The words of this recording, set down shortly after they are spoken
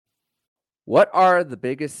What are the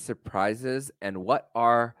biggest surprises and what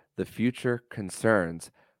are the future concerns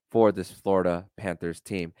for this Florida Panthers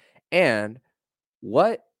team? And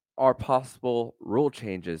what are possible rule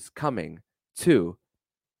changes coming to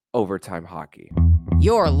overtime hockey?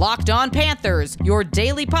 You're Locked On Panthers, your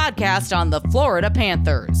daily podcast on the Florida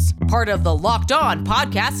Panthers. Part of the Locked On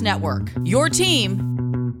Podcast Network. Your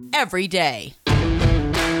team every day.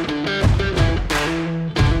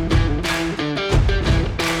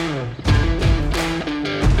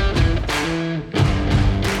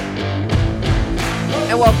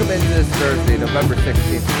 And welcome into this Thursday, November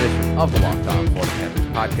 16th edition of the Locked On Florida Panthers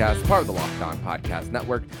podcast, part of the Locked On Podcast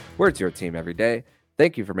Network, where it's your team every day.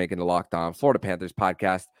 Thank you for making the Locked On Florida Panthers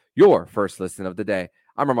podcast your first listen of the day.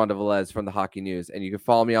 I'm Armando Velez from the Hockey News, and you can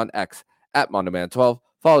follow me on X at MondoMan12.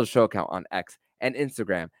 Follow the show account on X and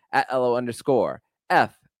Instagram at LO_FLA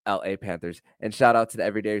Panthers. And shout out to the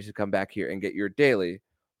everydayers who come back here and get your daily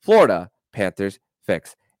Florida Panthers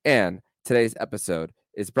fix. And today's episode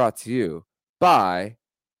is brought to you by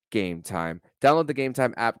Game Time. Download the Game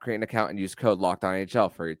Time app, create an account, and use code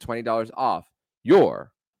LOCKEDONNHL for your $20 off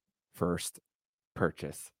your first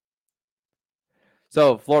purchase.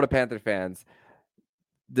 So, Florida Panther fans,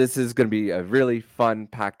 this is going to be a really fun,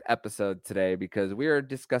 packed episode today because we are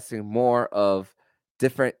discussing more of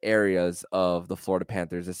different areas of the Florida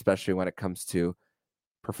Panthers, especially when it comes to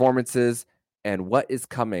performances and what is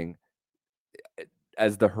coming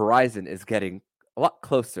as the horizon is getting a lot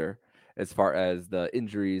closer as far as the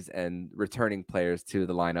injuries and returning players to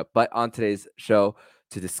the lineup. But on today's show,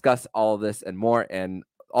 to discuss all of this and more, and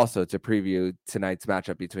also to preview tonight's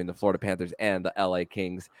matchup between the Florida Panthers and the LA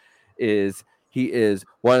Kings, he is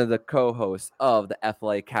one of the co-hosts of the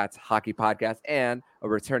FLA Cats Hockey Podcast and a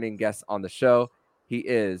returning guest on the show. He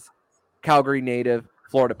is Calgary native,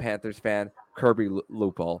 Florida Panthers fan, Kirby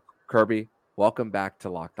Lupul. Kirby, welcome back to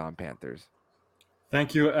Locked On Panthers.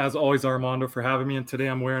 Thank you, as always, Armando, for having me. And today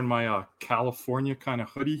I'm wearing my California kind of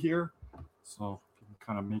hoodie here. So you can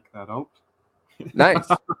kind of make that out. Nice.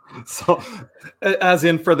 So as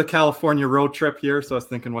in for the California road trip here. So I was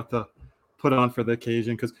thinking what to put on for the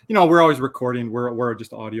occasion. Because, you know, we're always recording. We're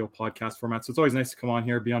just audio podcast format. So it's always nice to come on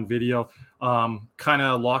here, be on video, kind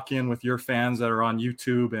of lock in with your fans that are on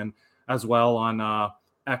YouTube and as well on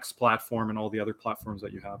X platform and all the other platforms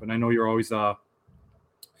that you have. And I know you're always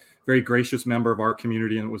very gracious member of our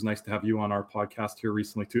community, and it was nice to have you on our podcast here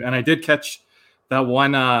recently too. And I did catch that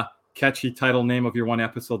one catchy title name of your one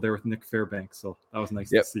episode there with Nick Fairbanks, so that was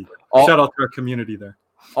nice to see. Shout out to our community there.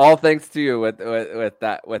 All thanks to you with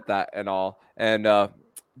that and all, and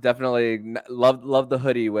definitely love the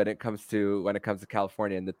hoodie when it comes to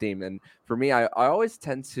California and the theme. And for me, I always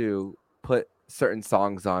tend to put certain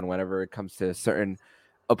songs on whenever it comes to certain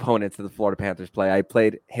opponents of the Florida Panthers play. I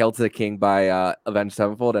played Hail to the King by Avenged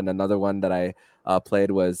Sevenfold, and another one that I played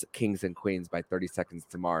was Kings and Queens by 30 Seconds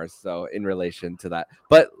to Mars. So in relation to that,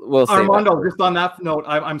 but we'll say Armando, just on that note,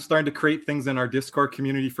 I'm starting to create things in our Discord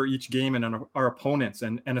community for each game and our opponents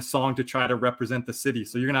and a song to try to represent the city.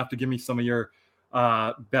 So you're going to have to give me some of your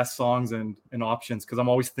best songs and options, because I'm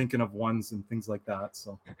always thinking of ones and things like that.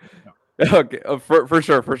 So yeah. Okay, for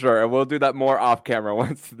sure, and we'll do that more off camera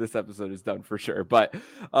once this episode is done, for sure. But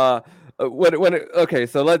okay,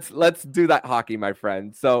 so let's do that hockey, my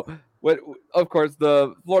friend. So of course,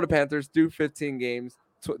 the Florida Panthers do 15 games,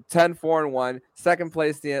 10-4-1, second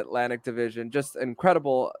place in the Atlantic Division. Just an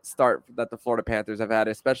incredible start that the Florida Panthers have had,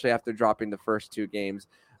 especially after dropping the first two games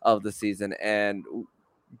of the season and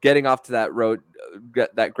getting off to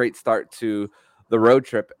that great start to the road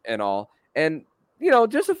trip and all. And you know,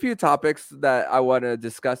 just a few topics that I want to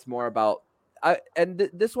discuss more about.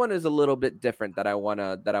 This one is a little bit different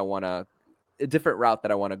a different route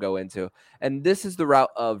that I want to go into. And this is the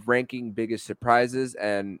route of ranking biggest surprises.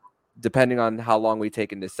 And depending on how long we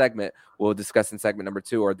take in this segment, we'll discuss in segment number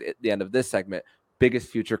 2 or the end of this segment,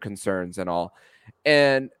 biggest future concerns and all.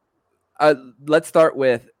 And let's start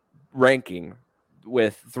with ranking,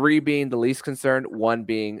 with 3 being the least concerned, 1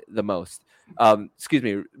 being the most.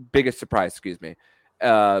 Biggest surprise,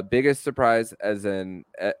 biggest surprise as in,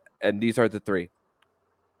 and these are the 3.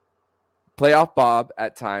 Playoff Bob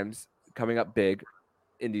at times coming up big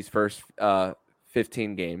in these first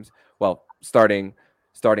 15 games. Well, starting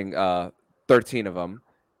 13 of them.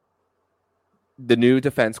 The new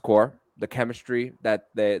defense core, the chemistry that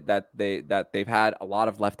they've had, a lot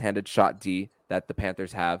of left-handed shot D that the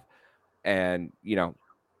Panthers have, and you know,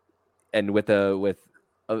 and with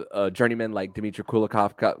a journeyman like Dmitry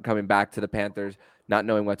Kulikov coming back to the Panthers, not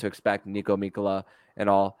knowing what to expect, Nico Mikkola and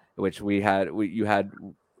all, which we had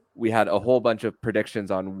a whole bunch of predictions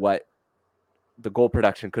on what the goal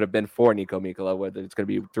production could have been for Nico Mikkola, whether it's going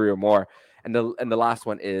to be 3 or more. And the last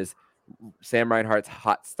one is Sam Reinhart's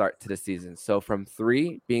hot start to the season. So from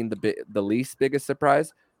 3 being the least biggest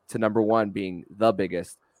surprise to number 1 being the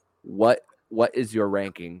biggest, what is your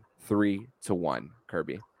ranking 3 to 1,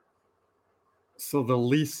 Kirby? So the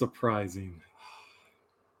least surprising.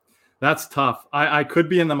 That's tough. I could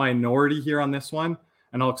be in the minority here on this one,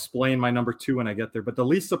 and I'll explain my number 2 when I get there. But the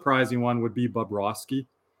least surprising one would be Bobrovsky.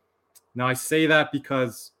 Now, I say that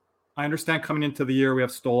because I understand coming into the year we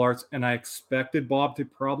have Stolarz, and I expected Bob to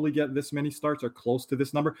probably get this many starts or close to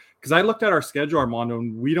this number. Because I looked at our schedule, Armando,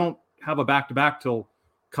 and we don't have a back-to-back till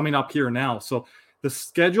coming up here now. So the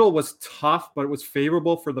schedule was tough, but it was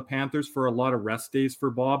favorable for the Panthers for a lot of rest days for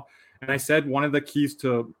Bob. And I said one of the keys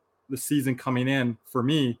to the season coming in for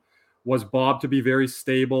me was Bob to be very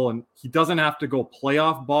stable. And he doesn't have to go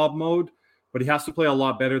playoff Bob mode, but he has to play a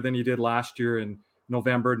lot better than he did last year in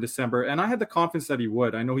November and December. And I had the confidence that he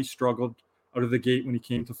would. I know he struggled out of the gate when he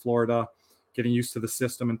came to Florida, getting used to the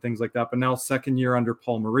system and things like that. But now, second year under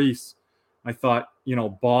Paul Maurice, I thought,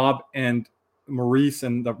 Bob and Maurice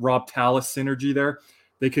and the Rob Tallis synergy there,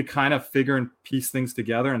 they could kind of figure and piece things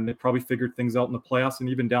together. And they probably figured things out in the playoffs and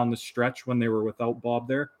even down the stretch when they were without Bob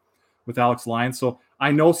there with Alex Lyon. So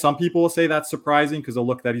I know some people will say that's surprising because they'll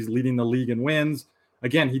look that he's leading the league in wins.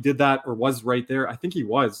 Again, he did that or was right there. I think he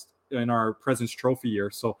was in our President's Trophy year.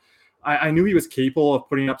 So I knew he was capable of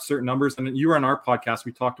putting up certain numbers. And you were on our podcast.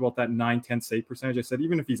 We talked about that 9-10 save percentage. I said,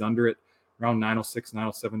 even if he's under it, around 906,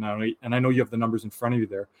 907, 908, and I know you have the numbers in front of you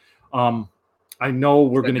there. I know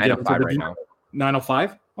we're going to get to the right now.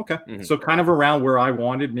 905. Okay. Mm-hmm. So kind of around where I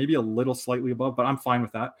wanted, maybe a little slightly above, but I'm fine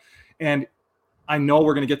with that. And I know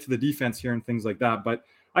we're going to get to the defense here and things like that, but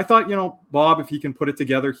I thought, Bob, if he can put it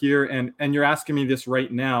together here, and you're asking me this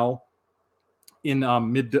right now in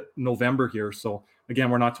mid-November here. So again,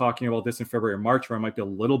 we're not talking about this in February or March, where I might be a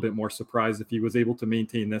little bit more surprised if he was able to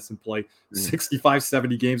maintain this and play 65,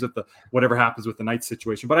 70 games at whatever happens with the Knights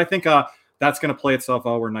situation. But I think that's going to play itself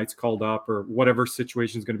out where Knights called up or whatever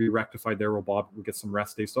situation is going to be rectified there where Bob will get some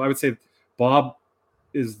rest days. So I would say Bob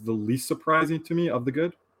is the least surprising to me of the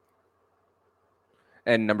good.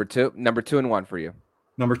 And number two and 1 for you.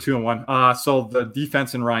 Number 2 and 1. So the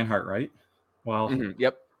defense in Reinhart, right? Well,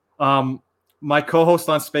 Yep. My co-host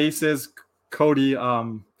on Spaces, Cody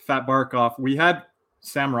Fat Barkoff, we had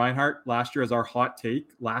Sam Reinhart last year as our hot take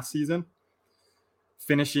last season,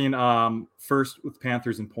 finishing first with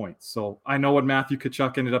Panthers in points. So I know what Matthew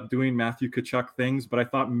Tkachuk ended up doing, Matthew Tkachuk things, but I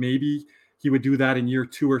thought maybe he would do that in year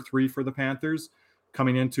 2 or 3 for the Panthers,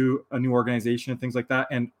 coming into a new organization and things like that.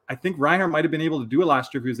 And I think Reinhart might have been able to do it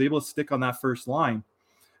last year if he was able to stick on that first line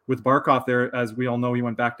with Barkov there. As we all know, he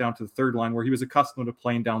went back down to the third line where he was accustomed to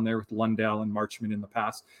playing down there with Lundell and Marchment in the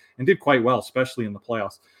past and did quite well, especially in the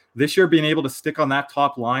playoffs. This year, being able to stick on that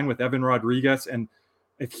top line with Evan Rodriguez, and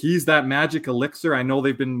if he's that magic elixir, I know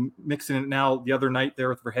they've been mixing it now the other night there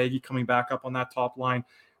with Verhaeghe coming back up on that top line,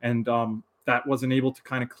 and that wasn't able to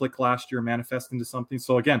kind of click last year, manifest into something.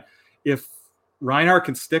 So again, if Reinhart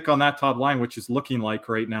can stick on that top line, which is looking like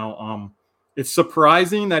right now, it's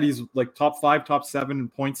surprising that he's like top 5, top 7 in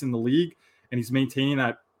points in the league, and he's maintaining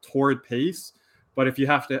that torrid pace. But if you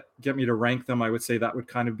have to get me to rank them, I would say that would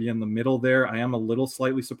kind of be in the middle there. I am a little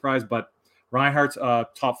slightly surprised, but Reinhardt's a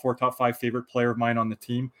top 4, top 5 favorite player of mine on the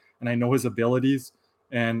team, and I know his abilities.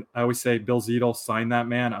 And I always say, Bill Zito, sign that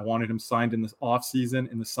man. I wanted him signed in this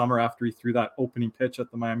offseason, in the summer after he threw that opening pitch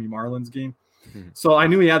at the Miami Marlins game. Mm-hmm. So I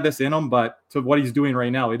knew he had this in him, but to what he's doing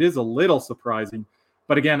right now, it is a little surprising.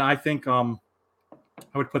 But again, I think I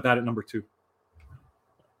would put that at number 2.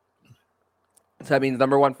 So that means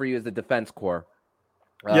number 1 for you is the defense core.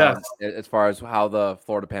 Yes. As far as how the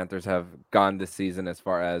Florida Panthers have gone this season, as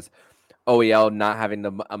far as OEL not having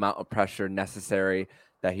the amount of pressure necessary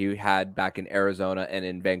that he had back in Arizona and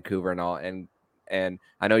in Vancouver and all. And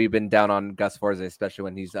I know you've been down on Gus Forza, especially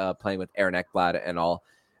when he's playing with Aaron Ekblad and all,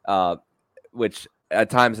 which at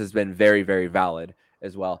times has been very, very valid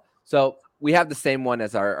as well. So we have the same one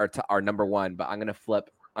as our number 1, but I'm gonna flip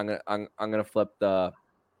the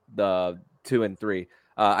 2 and 3.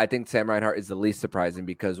 I think Sam Reinhart is the least surprising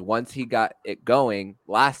because once he got it going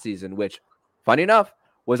last season, which, funny enough,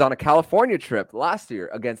 was on a California trip last year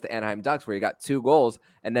against the Anaheim Ducks, where he got 2 goals,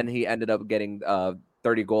 and then he ended up getting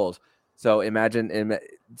 30 goals. So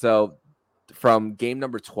so from game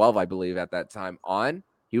number 12, I believe at that time on,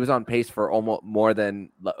 he was on pace for almost more than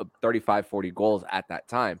 35, 40 goals at that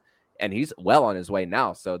time. and he's well on his way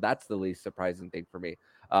now. So that's the least surprising thing for me.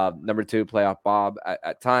 Number 2, playoff Bob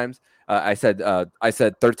at times. I said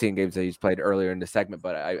 13 games that he's played earlier in the segment,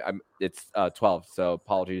 but it's 12. So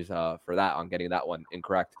apologies for that on getting that one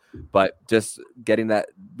incorrect. But just getting that,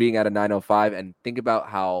 being at a 905, and think about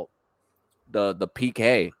how the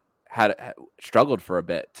PK had struggled for a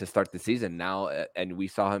bit to start the season now, and we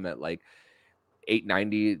saw him at like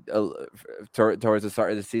 890 towards the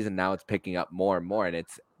start of the season. Now it's picking up more and more, and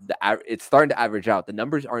it's starting to average out. The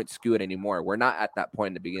numbers aren't skewed anymore. We're not at that point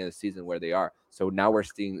in the beginning of the season where they are. So now we're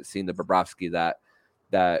seeing the Bobrovsky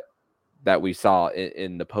that we saw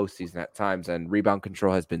in the postseason at times, and rebound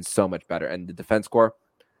control has been so much better. And the defense core,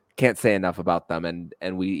 can't say enough about them.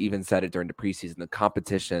 And we even said it during the preseason, the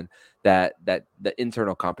competition that the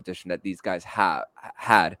internal competition that these guys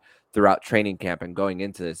had throughout training camp and going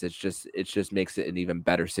into this, it just makes it an even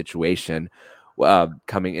better situation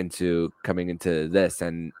coming into this,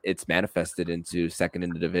 and it's manifested into second in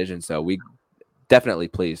the division. So we definitely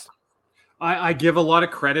pleased. I give a lot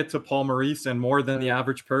of credit to Paul Maurice, and more than the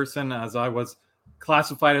average person, as I was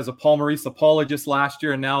classified as a Paul Maurice apologist last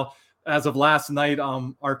year, and now as of last night,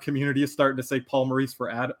 our community is starting to say Paul Maurice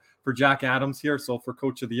for Jack Adams here, so for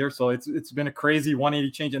Coach of the Year. So it's been a crazy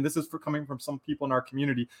 180 change, and this is coming from some people in our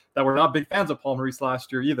community that were not big fans of Paul Maurice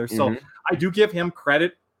last year either. So I do give him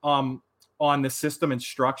credit on the system and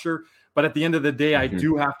structure, but at the end of the day, I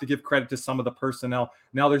do have to give credit to some of the personnel.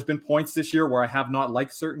 Now, there's been points this year where I have not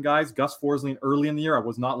liked certain guys. Gus Forsling early in the year, I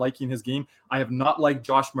was not liking his game. I have not liked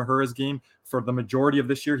Josh Mahura's game for the majority of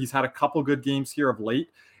this year. He's had a couple good games here of late.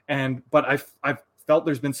 But I've felt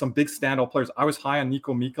there's been some big standout players. I was high on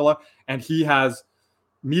Niko Mikkola, and he has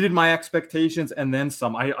meted my expectations and then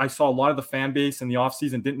some. I saw a lot of the fan base in the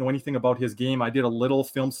offseason, didn't know anything about his game. I did a little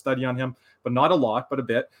film study on him, but not a lot, but a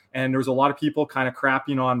bit. And there was a lot of people kind of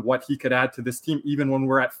crapping on what he could add to this team, even when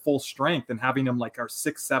we're at full strength and having him like our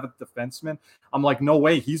 6th, 7th defenseman. I'm like, no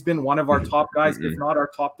way. He's been one of our top guys, if not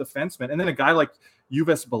our top defenseman. And then a guy like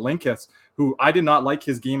Juvis Belinkas, who I did not like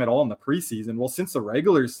his game at all in the preseason. Well, since the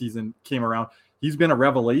regular season came around, he's been a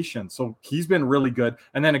revelation. So he's been really good.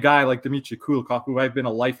 And then a guy like Dmitry Kulikov, who I've been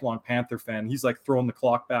a lifelong Panther fan, he's like throwing the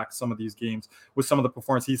clock back some of these games with some of the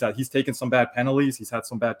performance he's had. He's taken some bad penalties. He's had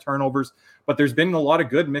some bad turnovers, but there's been a lot of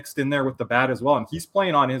good mixed in there with the bad as well. And he's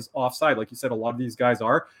playing on his offside. Like you said, a lot of these guys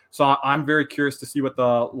are. So I'm very curious to see what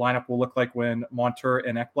the lineup will look like when Montour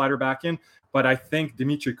and Ekblad are back in. But I think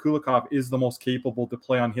Dmitry Kulikov is the most capable to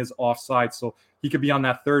play on his offside. So he could be on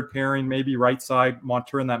that third pairing, maybe right side,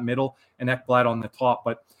 Montour in that middle, and Ekblad on the top.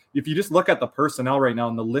 But if you just look at the personnel right now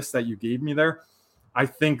and the list that you gave me there, I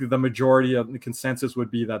think the majority of the consensus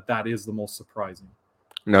would be that is the most surprising.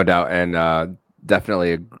 No doubt. And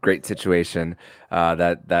definitely a great situation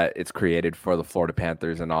that it's created for the Florida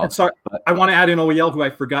Panthers and all. And sorry, I want to add in OEL, who I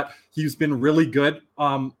forgot. He's been really good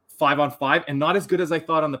 5-on-5 and not as good as I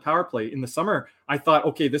thought on the power play. In the summer, I thought,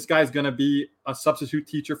 okay, this guy's going to be a substitute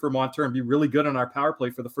teacher for Montour and be really good on our power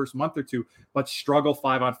play for the first month or two, but struggle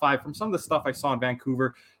 5-on-5. From some of the stuff I saw in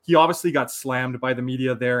Vancouver, he obviously got slammed by the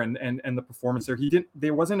media there and the performance there.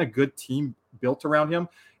 There wasn't a good team built around him,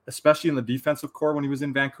 especially in the defensive core when he was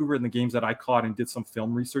in Vancouver in the games that I caught and did some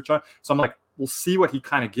film research on. So I'm like, we'll see what he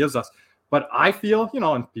kind of gives us. But I feel,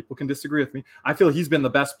 and people can disagree with me, I feel he's been the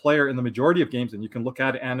best player in the majority of games. And you can look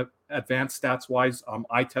at it and advanced stats-wise,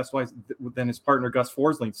 eye test-wise, than his partner, Gus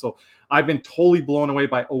Forsling. So I've been totally blown away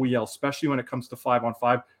by OEL, especially when it comes to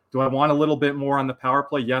 5-on-5. Do I want a little bit more on the power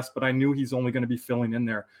play? Yes, but I knew he's only going to be filling in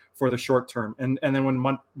there for the short term. And then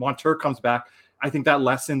when Montour comes back, I think that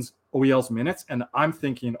lessens OEL's minutes. And I'm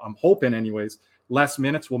hoping anyways, less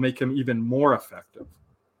minutes will make him even more effective.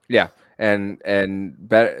 Yeah, and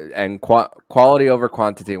better and quality over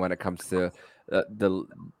quantity when it comes to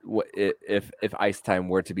if ice time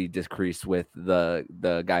were to be decreased with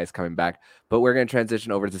the guys coming back. But we're going to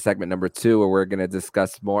transition over to segment number 2, where we're going to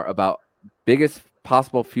discuss more about biggest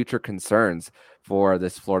possible future concerns for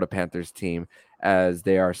this Florida Panthers team as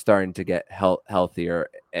they are starting to get healthier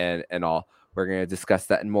and all. We're going to discuss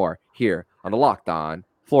that and more here on the Locked On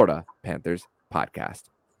Florida Panthers podcast.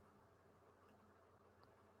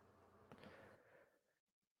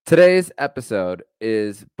 Today's episode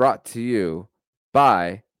is brought to you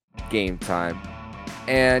by Game Time.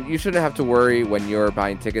 And you shouldn't have to worry when you're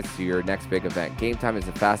buying tickets to your next big event. Game Time is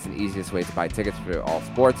the fast and easiest way to buy tickets for all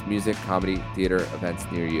sports, music, comedy, theater events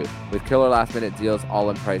near you. With killer last-minute deals,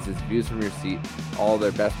 all-in prices, views from your seat, all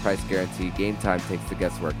their best price guarantee, Game Time takes the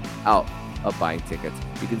guesswork out of buying tickets.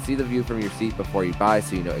 You can see the view from your seat before you buy,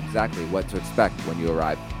 so you know exactly what to expect when you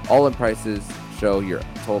arrive. All-in prices show your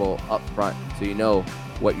total up front, so you know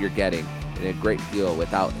what you're getting in a great deal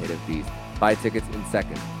without hidden fees. Buy tickets in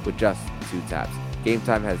seconds with just 2 taps. Game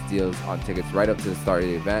Time has deals on tickets right up to the start of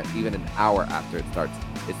the event, even an hour after it starts.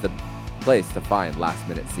 It's the place to find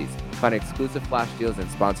last-minute seats. Find exclusive flash deals and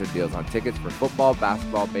sponsored deals on tickets for football,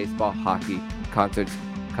 basketball, baseball, hockey, concerts,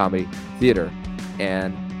 comedy, theater,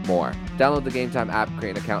 and more. Download the Game Time app,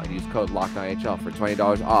 create an account, and use code LOCKEDONHL for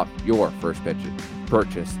 $20 off your first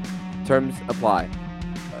purchase. Terms apply.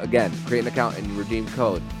 Again, create an account and redeem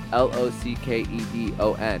code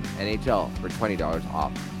LOCKEDON NHL for $20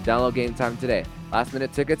 off. Download Game Time today. Last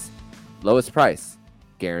minute tickets, lowest price,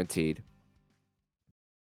 guaranteed.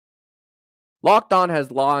 Locked On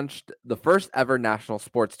has launched the first ever national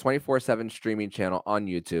sports 24/7 streaming channel on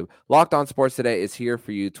YouTube. Locked On Sports Today is here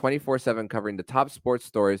for you 24/7, covering the top sports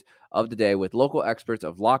stories of the day with local experts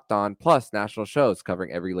of Locked On, plus national shows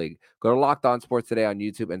covering every league. Go to Locked On Sports Today on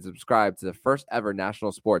YouTube and subscribe to the first ever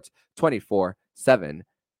national sports 24/7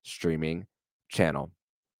 streaming channel.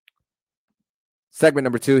 Segment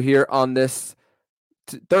number 2 here on this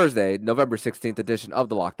Thursday, November 16th edition of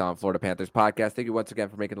the Locked On Florida Panthers podcast. Thank you once again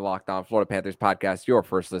for making the Locked On Florida Panthers podcast your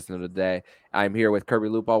first listen of the day. I'm here with Kirby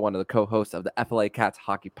Lupo, one of the co-hosts of the FLA Cats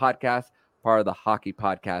Hockey Podcast, part of the Hockey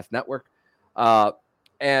Podcast Network.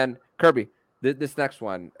 And Kirby, this next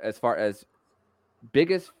one, as far as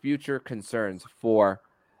biggest future concerns for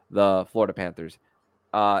the Florida Panthers,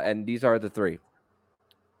 and these are the 3.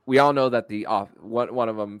 We all know that one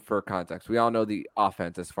of them, for context, we all know the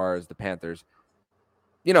offense as far as the Panthers.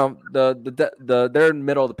 You know, they're in the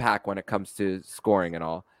middle of the pack when it comes to scoring and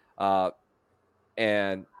all,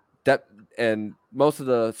 and most of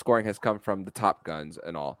the scoring has come from the top guns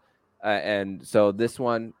and all, and so this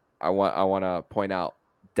one I want to point out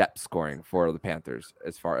depth scoring for the Panthers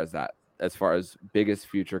as far as biggest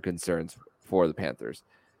future concerns for the Panthers.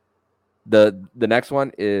 The next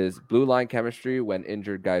one is blue line chemistry when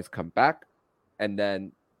injured guys come back, and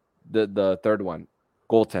then the third one,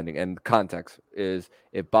 goaltending, and context is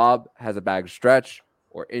if Bob has a bad stretch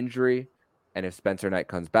or injury, and if Spencer Knight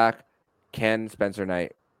comes back, can Spencer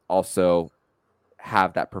Knight also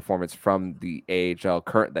have that performance from the AHL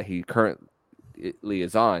that he currently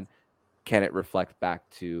is on? Can it reflect back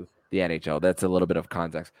to the NHL? That's a little bit of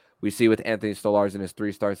context. We see with Anthony Stolarz in his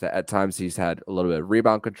 3 starts that at times he's had a little bit of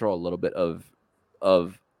rebound control, a little bit of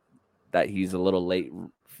that he's a little late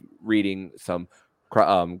reading some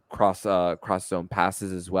cross zone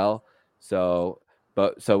passes as well. So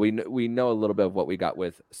we know a little bit of what we got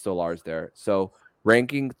with Stolarz there. So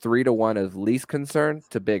ranking 3 to 1 as least concern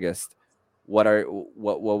to biggest, what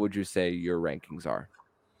would you say your rankings are?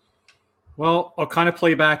 Well, I'll kind of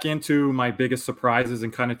play back into my biggest surprises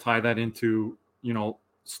and kind of tie that into,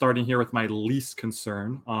 starting here with my least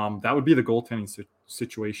concern. That would be the goaltending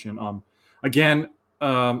situation. Again,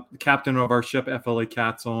 the captain of our ship, FLA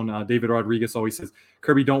Cats own, David Rodriguez, always says,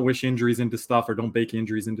 Kirby, don't wish injuries into stuff or don't bake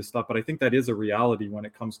injuries into stuff. But I think that is a reality when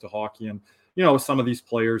it comes to hockey. And, some of these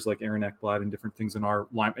players like Aaron Ekblad and different things in our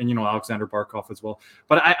line, and, Alexander Barkov as well.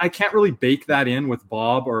 But I can't really bake that in with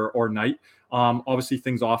Bob or Knight. Obviously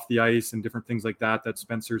things off the ice and different things like that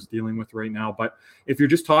Spencer's dealing with right now. But if you're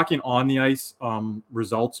just talking on the ice,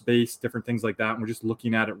 results-based, different things like that, and we're just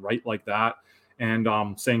looking at it right like that, and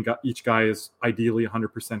saying each guy is ideally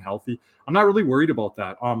 100% healthy, I'm not really worried about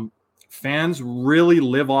that. Fans really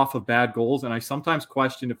live off of bad goals, and I sometimes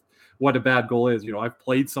question what a bad goal is. I've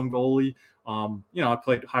played some goalie. I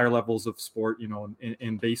played higher levels of sport,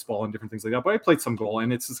 in baseball and different things like that. But I played some goal,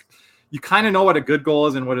 and it's just, you kind of know what a good goal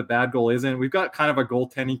is and what a bad goal isn't. We've got kind of a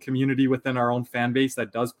goaltending community within our own fan base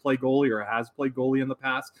that does play goalie or has played goalie in the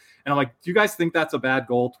past. And I'm like, do you guys think that's a bad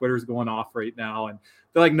goal? Twitter's going off right now. And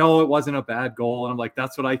they're like, no, it wasn't a bad goal. And I'm like,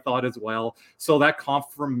 that's what I thought as well. So that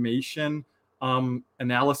confirmation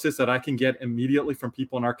analysis that I can get immediately from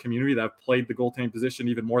people in our community that have played the goaltending position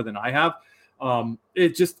even more than I have,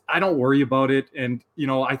 I don't worry about it. And,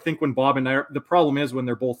 I think when Bob and Knight, the problem is when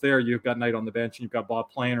they're both there, you've got Knight on the bench and you've got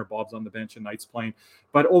Bob playing, or Bob's on the bench and Knight's playing.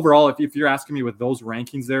 But overall, if you're asking me with those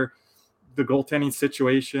rankings there, the goaltending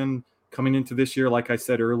situation coming into this year, like I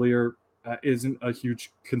said earlier, isn't a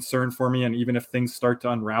huge concern for me. And even if things start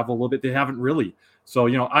to unravel a little bit, they haven't really. So,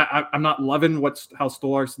 I'm not loving how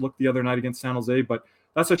Stolarz looked the other night against San Jose, but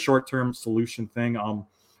that's a short-term solution thing.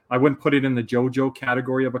 I wouldn't put it in the JoJo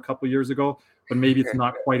category of a couple years ago, but maybe it's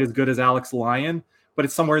not quite as good as Alex Lyon, but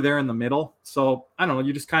it's somewhere there in the middle. So I don't know.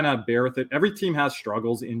 You just kind of bear with it. Every team has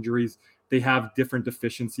struggles, injuries, they have different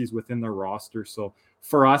deficiencies within their roster. So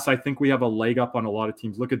for us, I think we have a leg up on a lot of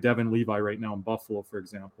teams. Look at Devin Levi right now in Buffalo, for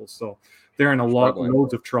example. So they're in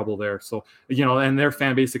loads of trouble there. So, and their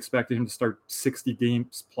fan base expected him to start 60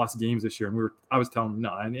 plus games this year. And I was telling them,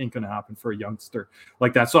 no, it ain't going to happen for a youngster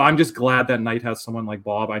like that. So I'm just glad that Knight has someone like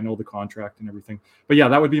Bob. I know the contract and everything, but yeah,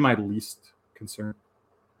 that would be my least concern.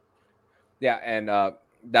 Yeah. And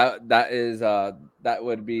that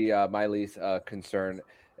would be my least concern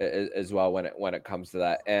as well when it comes to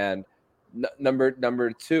that. And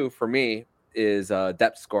number two for me is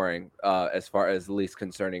depth scoring as far as least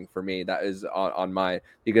concerning for me. That is on mine,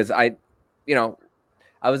 because I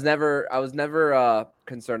was never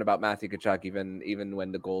concerned about Matthew Tkachuk even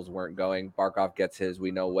when the goals weren't going. Barkov gets his, we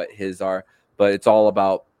know what his are, but it's all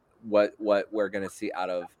about what we're going to see out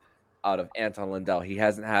of Anton Lundell. He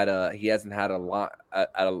hasn't had a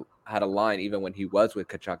line even when he was with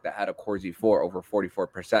Tkachuk that had a Corsi for over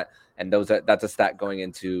 44%, and that's a stat going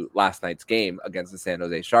into last night's game against the San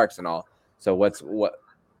Jose Sharks and all.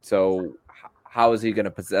 So how is he going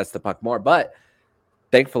to possess the puck more? But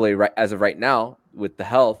thankfully, as of right now, with the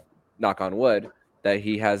health, knock on wood, that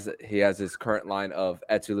he has his current line of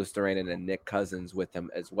Eetu Luostarinen and Nick Cousins with him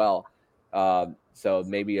as well. So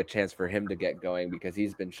maybe a chance for him to get going, because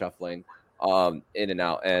he's been shuffling in and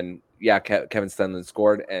out. And yeah, Kevin Stenlund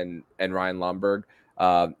scored, and Ryan Lomberg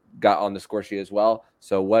got on the score sheet as well.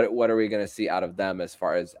 So what are we going to see out of them as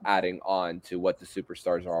far as adding on to what the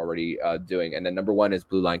superstars are already doing? And then number one is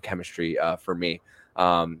blue line chemistry for me.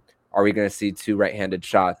 Are we going to see two right-handed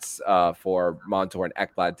shots for Montour and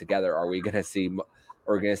Ekblad together? Are we going to see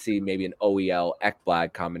maybe an OEL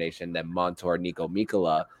Ekblad combination, then Montour, Nico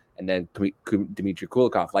Mikkola, and then Dmitry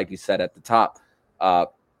Kulikov, like you said at the top?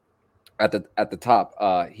 At the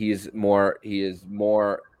top, he is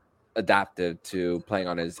more adaptive to playing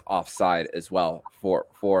on his offside as well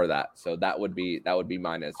for that. So that would be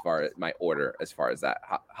mine as far as my order as far as that.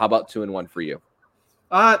 How about 2 and 1 for you?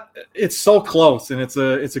 It's so close, and it's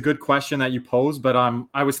a good question that you pose, but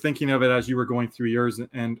I was thinking of it as you were going through yours,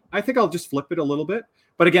 and I think I'll just flip it a little bit.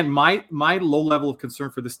 But again, my low level of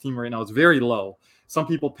concern for this team right now is very low. Some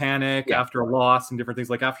people panic after a loss and different things.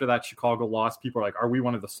 Like after that Chicago loss, people are like, are we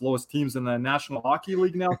one of the slowest teams in the National Hockey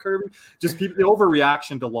League now, Kirby? Just the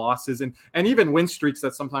overreaction to losses and even win streaks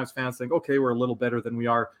that sometimes fans think, okay, we're a little better than we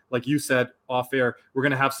are. Like you said off air, we're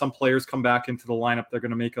going to have some players come back into the lineup. They're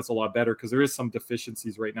going to make us a lot better because there is some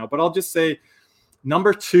deficiencies right now. But I'll just say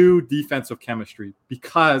number 2, defensive chemistry,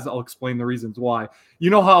 because I'll explain the reasons why. You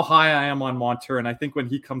know how high I am on Montour, and I think when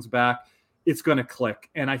he comes back, it's going to click.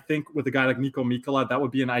 And I think with a guy like Nico Mikkola, that would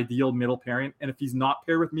be an ideal middle pairing. And if he's not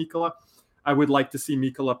paired with Mikkola, I would like to see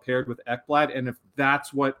Mikkola paired with Ekblad. And if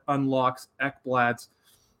that's what unlocks Ekblad's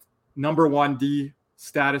number 1D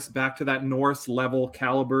status back to that Norris level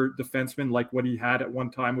caliber defenseman, like what he had at one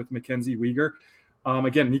time with Mackenzie Weegar.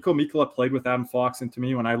 Again, Nico Mikkola played with Adam Fox, and to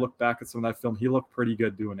me, when I look back at some of that film, he looked pretty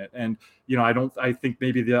good doing it. And I think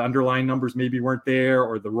maybe the underlying numbers maybe weren't there,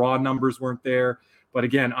 or the raw numbers weren't there. But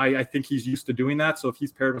again, I think he's used to doing that. So if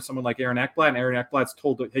he's paired with someone like Aaron Ekblad, and Aaron Ekblad's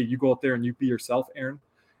told that, hey, you go out there and you be yourself, Aaron,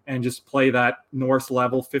 and just play that Norris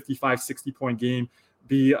level 55, 60-point game,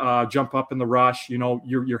 jump up in the rush.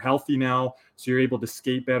 You're healthy now, so you're able to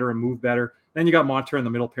skate better and move better. Then you got Montour in the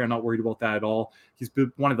middle pair, not worried about that at all. He's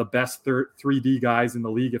been one of the best 3D guys in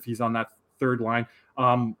the league if he's on that third line.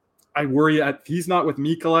 I worry if he's not with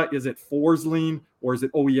Mikkola, is it Forsling or is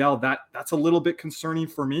it OEL? That's a little bit concerning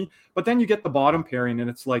for me. But then you get the bottom pairing, and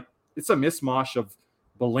it's like it's a mishmash of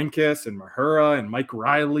Belinkus and Mahura and Mike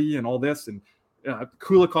Riley and all this. And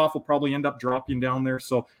Kulikov will probably end up dropping down there.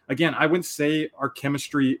 So again, I wouldn't say our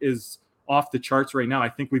chemistry is off the charts right now. I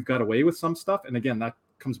think we've got away with some stuff. And again, that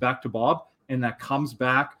comes back to Bob, and that comes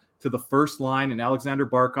back to the first line and Alexander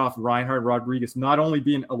Barkov, Reinhard Rodriguez, not only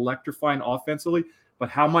being electrifying offensively, but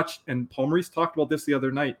how much, and Paul Maurice talked about this the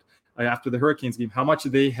other night after the Hurricanes game, how much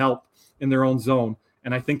they help in their own zone.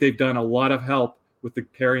 And I think they've done a lot of help with the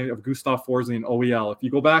pairing of Gustav Forsling and OEL. If you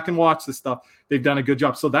go back and watch this stuff, they've done a good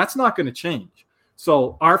job. So that's not going to change.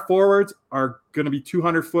 So our forwards are going to be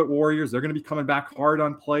 200-foot warriors. They're going to be coming back hard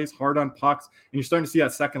on plays, hard on pucks. And you're starting to see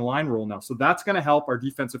that second line roll now. So that's going to help our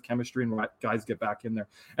defensive chemistry and guys get back in there.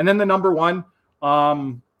 And then the number 1,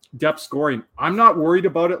 depth scoring. I'm not worried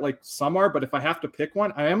about it like some are, but if I have to pick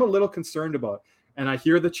one, I am a little concerned about it. And I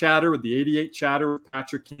hear the chatter with the 88 chatter with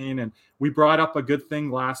Patrick Kane. And we brought up a good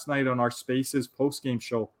thing last night on our Spaces post-game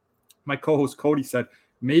show. My co-host Cody said,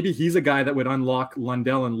 maybe he's a guy that would unlock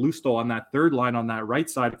Lundell and Lusto on that third line on that right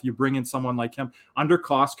side. If you bring in someone like him under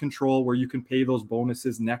cost control where you can pay those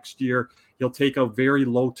bonuses next year, he'll take a very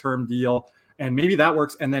low-term deal. And maybe that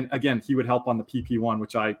works. And then again, he would help on the PP1,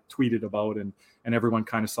 which I tweeted about, and everyone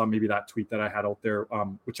kind of saw maybe that tweet that I had out there,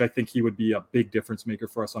 which I think he would be a big difference maker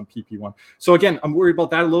for us on PP1. So again, I'm worried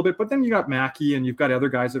about that a little bit, but then you got Mackey and you've got other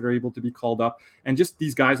guys that are able to be called up, and just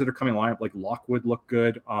these guys that are coming lineup, like Lockwood look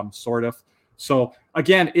good, sort of. So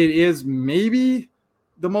again, it is maybe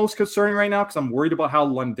the most concerning right now because I'm worried about how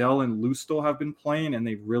Lundell and Lusto have been playing, and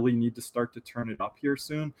they really need to start to turn it up here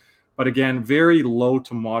soon. But again, very low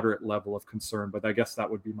to moderate level of concern. But I guess that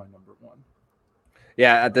would be my number one.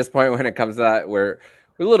 Yeah, at this point, when it comes to that, we're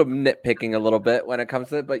a little nitpicking a little bit when it comes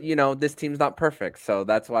to it. But, this team's not perfect. So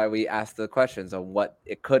that's why we ask the questions on what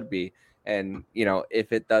it could be. And,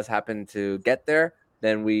 if it does happen to get there,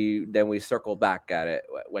 then we circle back at it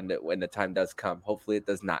when the time does come. Hopefully it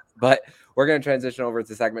does not. But we're going to transition over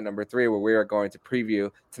to segment number 3, where we are going to preview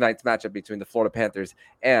tonight's matchup between the Florida Panthers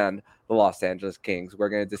and the Los Angeles Kings. We're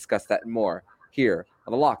going to discuss that more here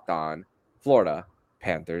on the Locked On Florida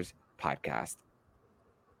Panthers podcast.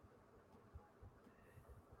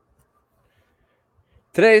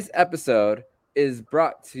 Today's episode is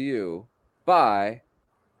brought to you by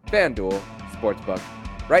FanDuel Sportsbook.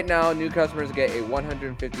 Right now, new customers get a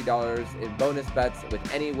 $150 in bonus bets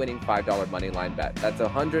with any winning $5 money line bet. That's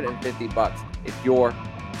 $150 if your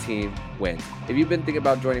team wins. If you've been thinking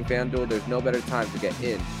about joining FanDuel, there's no better time to get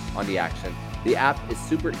in on the action. The app is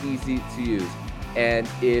super easy to use, and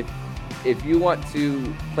if you want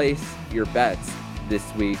to place your bets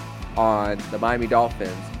this week on the Miami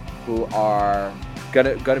Dolphins, who are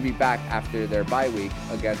gonna be back after their bye week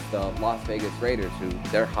against the Las Vegas Raiders, who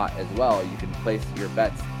they're hot as well, you can place your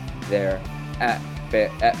bets there at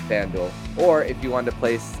FanDuel. Or if you want to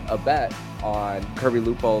place a bet on Kirby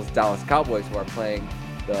Lupul's Dallas Cowboys, who are playing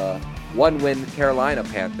the one-win Carolina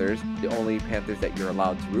Panthers, the only Panthers that you're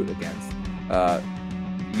allowed to root against,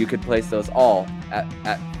 you could place those all at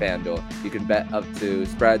FanDuel. You can bet up to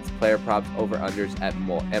spreads, player props, over-unders,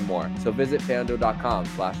 and more. So visit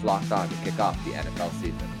FanDuel.com/lockedon to kick off the NFL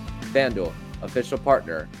season. FanDuel, official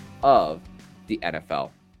partner of the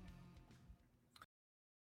NFL.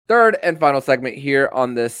 Third and final segment here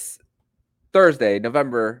on this Thursday,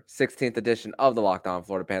 November 16th edition of the Locked On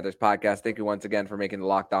Florida Panthers podcast. Thank you once again for making the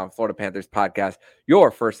Locked On Florida Panthers podcast your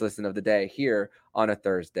first listen of the day here on a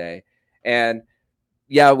Thursday. And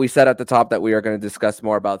yeah, we said at the top that we are going to discuss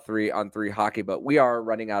more about 3-on-3 hockey, but we are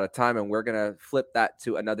running out of time, and we're going to flip that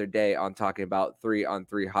to another day on talking about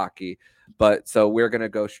 3-on-3 hockey. But so we're going to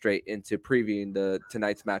go straight into previewing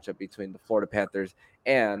tonight's matchup between the Florida Panthers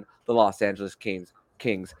and the Los Angeles Kings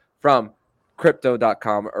from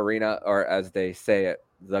Crypto.com Arena, or as they say it,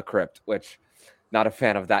 the Crypt, which not a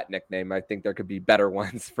fan of that nickname. I think there could be better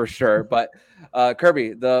ones for sure. But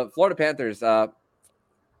Kirby, the Florida Panthers, I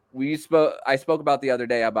spoke about the other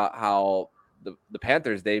day about how the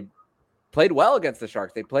Panthers, they played well against the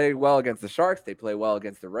Sharks. They played well against the Sharks. They play well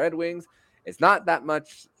against the Red Wings. It's not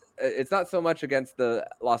so much against the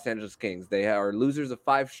Los Angeles Kings. They are losers of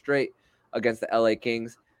 5 straight against the LA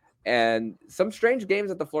Kings, and some strange games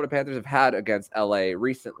that the Florida Panthers have had against LA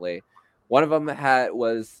recently. One of them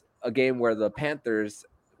was a game where the Panthers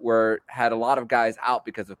had a lot of guys out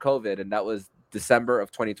because of COVID, and that was December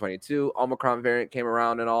of 2022. Omicron variant came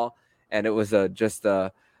around and all, and it was just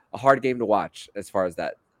a hard game to watch as far as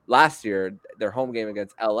that. Last year, their home game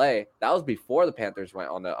against LA, that was before the Panthers went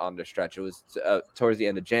on the stretch. It was towards the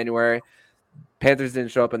end of January. Panthers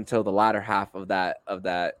didn't show up until the latter half of the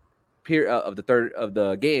third of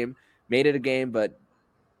the game. Made it a game, but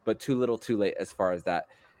too little, too late as far as that.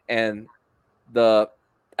 And the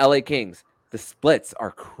LA Kings, the splits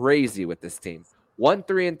are crazy with this team.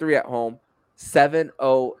 1-3-3 at home,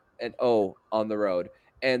 7-0-0 on the road,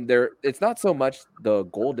 and it's not so much the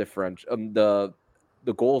goal differential,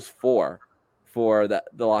 the goals for the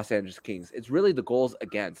Los Angeles Kings. It's really the goals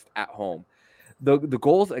against at home. The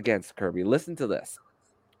goals against, Kirby, listen to this: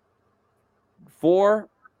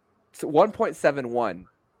 1.71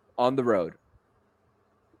 on the road,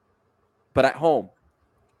 but at home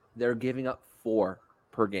they're giving up 4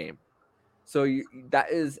 per game. So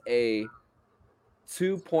that is a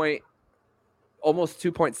almost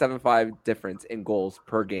 2.75 difference in goals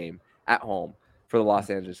per game at home for the Los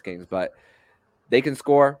Angeles Kings, but they can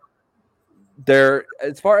score.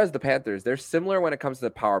 As far as the Panthers, they're similar when it comes to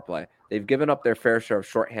the power play. They've given up their fair share of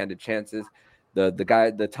shorthanded chances.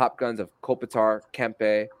 The top guns of Kopitar,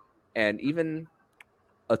 Kempe, and even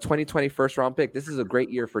a 2020 first round pick. This is a great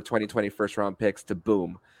year for 2020 first round picks to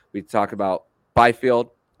boom. We talk about Byfield.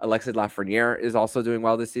 Alexis Lafreniere is also doing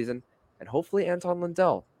well this season, and hopefully Anton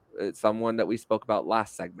Lundell. It's someone that we spoke about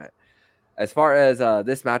last segment. As far as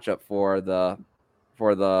this matchup for the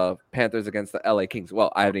for the Panthers against the LA Kings.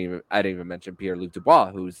 Well, I didn't even mention Pierre-Luc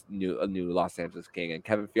Dubois, who's a new Los Angeles King, and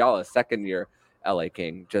Kevin Fiala, second year LA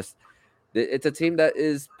King. Just it's a team that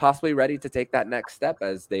is possibly ready to take that next step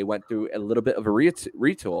as they went through a little bit of a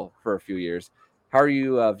retool for a few years. How are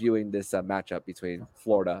you viewing this matchup between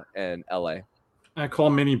Florida and LA? I call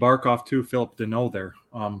Mini Barkov too, Philip Deneau there.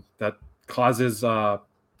 That causes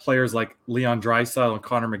players like Leon Draisaitl and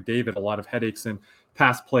Connor McDavid a lot of headaches in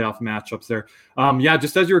past playoff matchups there.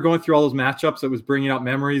 Just as you were going through all those matchups, it was bringing up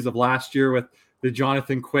memories of last year with the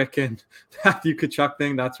Jonathan Quick and Matthew Tkachuk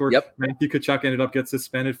thing. That's where Matthew Tkachuk ended up getting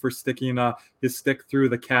suspended for sticking his stick through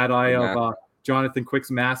the cat eye of Jonathan Quick's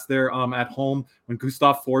mask there at home when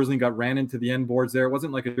Gustav Forsling got ran into the end boards there. It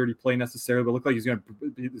wasn't like a dirty play necessarily, but it looked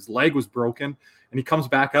like his leg was broken, and he comes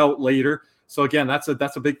back out later. So again, that's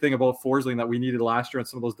a big thing about Forsling that we needed last year and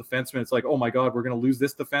some of those defensemen. It's like, oh my God, we're going to lose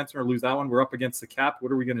this defenseman or lose that one. We're up against the cap.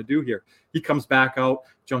 What are we going to do here? He comes back out,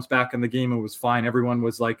 jumps back in the game, and was fine. Everyone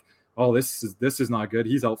was like, oh, this is not good.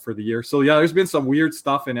 He's out for the year. So yeah, there's been some weird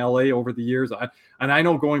stuff in LA over the years. And I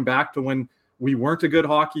know going back to when we weren't a good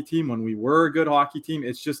hockey team, when we were a good hockey team,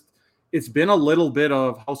 it's been a little bit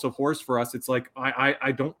of house of horse for us. It's like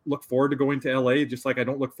I don't look forward to going to LA, just like I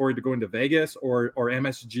don't look forward to going to Vegas or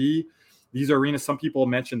MSG. These are arenas. Some people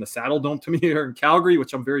mention the Saddle Dome to me here in Calgary,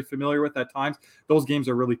 which I'm very familiar with at times. Those games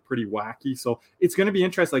are really pretty wacky. So it's going to be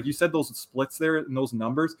interesting. Like you said, those splits there and those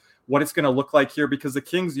numbers, what it's going to look like here, because the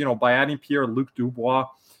Kings, by adding Pierre-Luc Dubois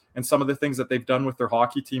and some of the things that they've done with their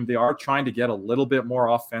hockey team, they are trying to get a little bit more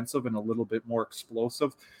offensive and a little bit more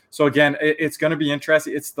explosive. So again, it's going to be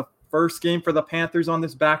interesting. It's the first game for the Panthers on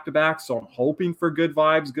this back-to-back. So I'm hoping for good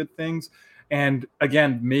vibes, good things. And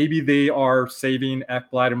again, maybe they are saving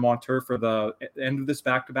Ekblad and Montour for the end of this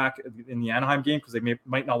back-to-back in the Anaheim game because they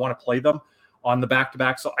might not want to play them on the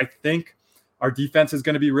back-to-back. So I think our defense is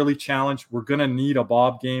going to be really challenged. We're going to need a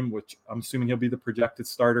Bob game, which I'm assuming he'll be the projected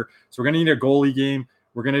starter. So we're going to need a goalie game.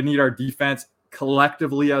 We're going to need our defense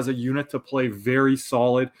collectively as a unit to play very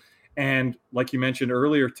solid. And like you mentioned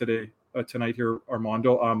earlier tonight here,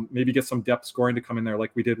 Armando, maybe get some depth scoring to come in there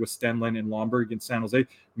like we did with Stenlund and Lomberg in San Jose.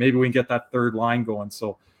 Maybe we can get that third line going.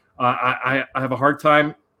 So I have a hard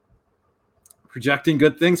time projecting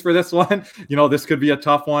good things for this one. This could be a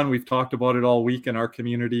tough one. We've talked about it all week in our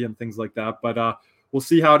community and things like that. But we'll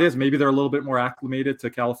see how it is. Maybe they're a little bit more acclimated to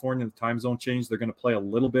California. The time zone change. They're going to play a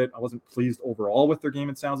little bit. I wasn't pleased overall with their game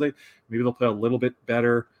in San Jose. Maybe they'll play a little bit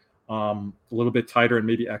better, a little bit tighter, and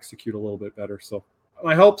maybe execute a little bit better. So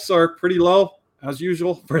my hopes are pretty low as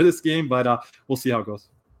usual for this game, but we'll see how it goes.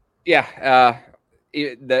 Yeah.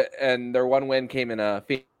 And their one win came in a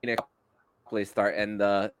Phoenix start, and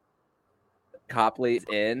the Copley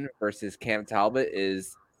in versus Cam Talbot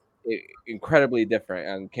is incredibly different.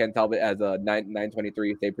 And Cam Talbot has a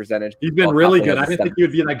 923 save percentage. He's been really good. I didn't think he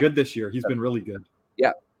would be that good this year. He's been really good.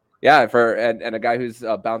 Yeah. Yeah. And a guy who's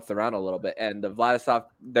bounced around a little bit. And the Vladislav,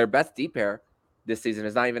 their best D pair this season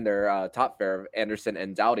is not even their top pair of Anderson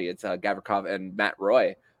and Doughty. It's Gavrikov and Matt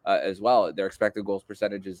Roy as well. Their expected goals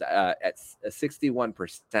percentage is at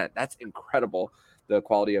 61%. That's incredible, the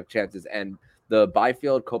quality of chances. And the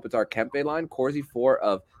Byfield Kopitar Kempe line, Corsi 4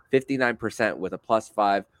 of 59% with a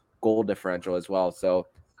 +5 goal differential as well. So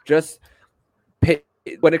just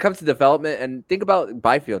when it comes to development, and think about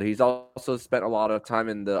Byfield, he's also spent a lot of time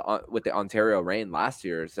with the Ontario Reign last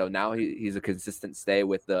year. So now he's a consistent stay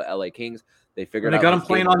with the LA Kings. They figured out got him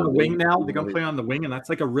playing on the wing now. They got him playing on the wing, and that's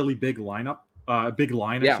like a really big lineup, I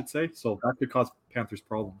should say. So that could cause Panthers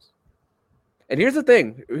problems. And here's the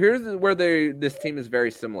thing. Here's where this team is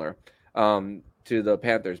very similar to the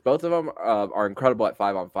Panthers. Both of them are incredible at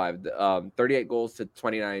 5-on-5. 38 goals to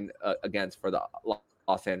 29 against for the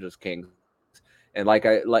Los Angeles Kings. And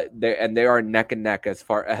they are neck and neck as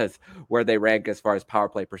far as where they rank as far as power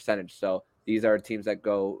play percentage. So these are teams that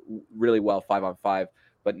go really well 5-on-5,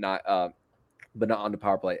 but not on the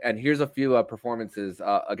power play. And here's a few performances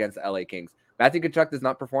against the LA Kings. Matthew Tkachuk does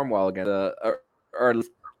not perform well against or at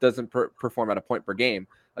least doesn't perform at a point per game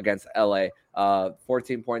against LA.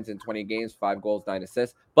 14 points in 20 games, 5 goals, 9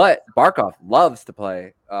 assists. But Barkov loves to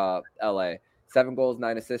play LA. 7 goals,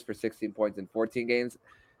 9 assists for 16 points in 14 games.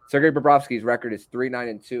 Sergei Bobrovsky's record is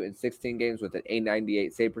 3-9-2 in 16 games with an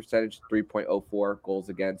 .898 save percentage, 3.04 goals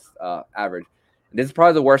against average. And this is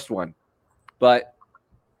probably the worst one. But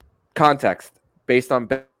context, based on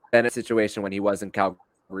Bennett's situation when he was in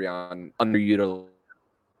Calgary on underutilized,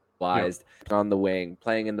 on the wing,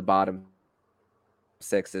 playing in the bottom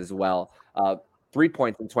 6 as well. 3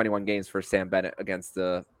 points in 21 games for Sam Bennett against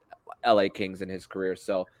the LA Kings in his career.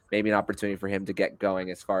 So maybe an opportunity for him to get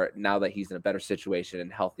going as far now that he's in a better situation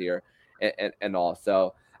and healthier and all.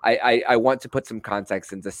 So I want to put some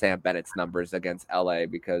context into Sam Bennett's numbers against LA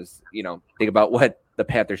because, think about what the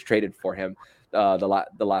Panthers traded for him the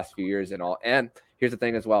last few years and all. And here's the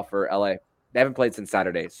thing as well for LA. They haven't played since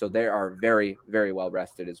Saturday, so they are very, very well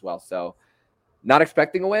rested as well. So not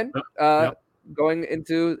expecting a win going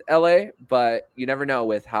into LA, but you never know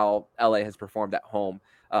with how LA has performed at home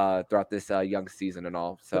throughout this young season and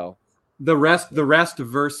all. So the rest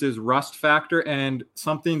versus rust factor, and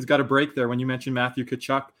something's got to break there. When you mentioned Matthew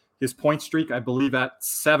Tkachuk, his point streak, I believe at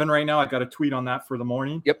 7 right now. I got a tweet on that for the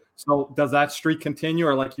morning. Yep. So does that streak continue,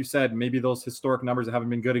 or like you said, maybe those historic numbers that haven't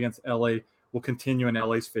been good against LA will continue in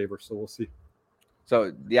LA's favor? So we'll see.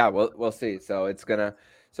 So yeah, we'll see. So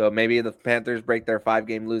maybe the Panthers break their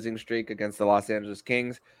 5-game losing streak against the Los Angeles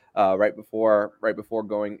Kings right before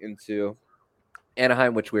going into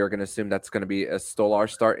Anaheim, which we are going to assume that's going to be a Stolar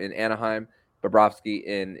start in Anaheim, Bobrovsky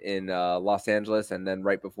in Los Angeles, and then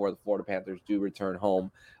right before the Florida Panthers do return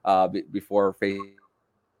home before facing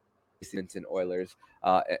Edmonton Oilers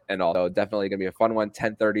and all. So definitely going to be a fun one.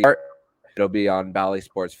 10:30 start. It'll be on Bally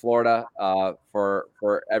Sports Florida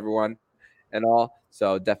for everyone and all.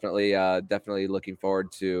 So definitely looking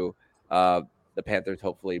forward to the Panthers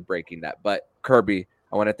hopefully breaking that. But Kirby,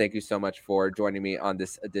 I want to thank you so much for joining me on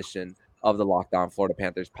this edition of the Locked On Florida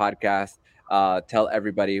Panthers podcast. Tell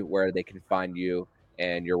everybody where they can find you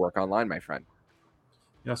and your work online, my friend.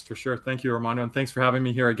 Yes, for sure. Thank you, Armando, and thanks for having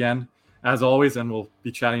me here again, as always. And we'll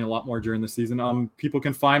be chatting a lot more during the season. People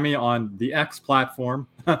can find me on the X platform,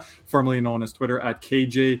 formerly known as Twitter, at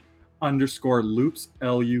KJ_Loops,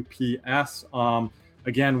 LUPS.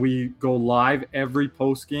 Again, we go live every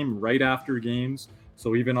post game right after games.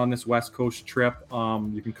 So even on this West Coast trip,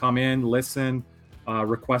 you can come in, listen,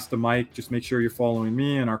 request a mic. Just make sure you're following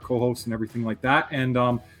me and our co-hosts and everything like that. And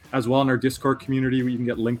as well in our Discord community, you can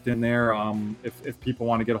get linked in there. If people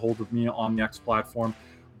want to get a hold of me on the X platform,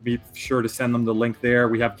 be sure to send them the link there.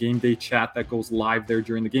 We have game day chat that goes live there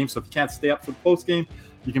during the game. So if you can't stay up for the post game,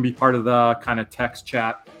 you can be part of the kind of text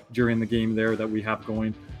chat during the game there that we have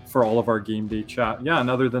going for all of our game day chat. Yeah, and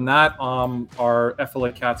other than that, our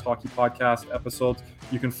FLA Cats Hockey Podcast episodes,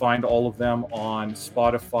 you can find all of them on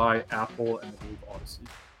Spotify, Apple, and I believe Odyssey.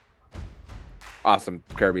 Awesome,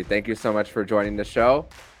 Kirby. Thank you so much for joining the show,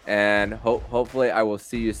 and hopefully I will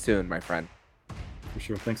see you soon, my friend. For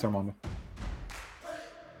sure. Thanks, Armando.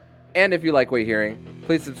 And if you like what you're hearing,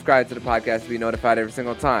 please subscribe to the podcast to be notified every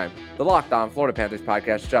single time the Locked On Florida Panthers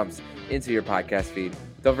podcast jumps into your podcast feed.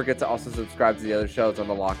 Don't forget to also subscribe to the other shows on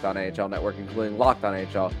the Locked On NHL network, including Locked On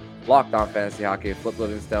NHL, Locked On Fantasy Hockey, Flip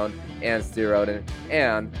Livingstone, and Stu Roden,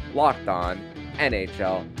 and Locked On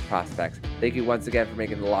NHL Prospects. Thank you once again for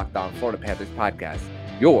making the Locked On Florida Panthers podcast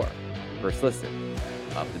your first listen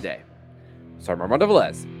of the day. So I'm Armando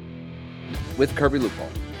Velez with Kirby Loophole.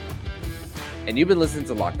 And you've been listening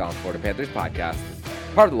to Locked On Florida Panthers podcast,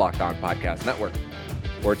 part of the Locked On Podcast Network.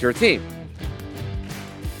 Where it's your team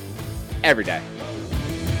every day.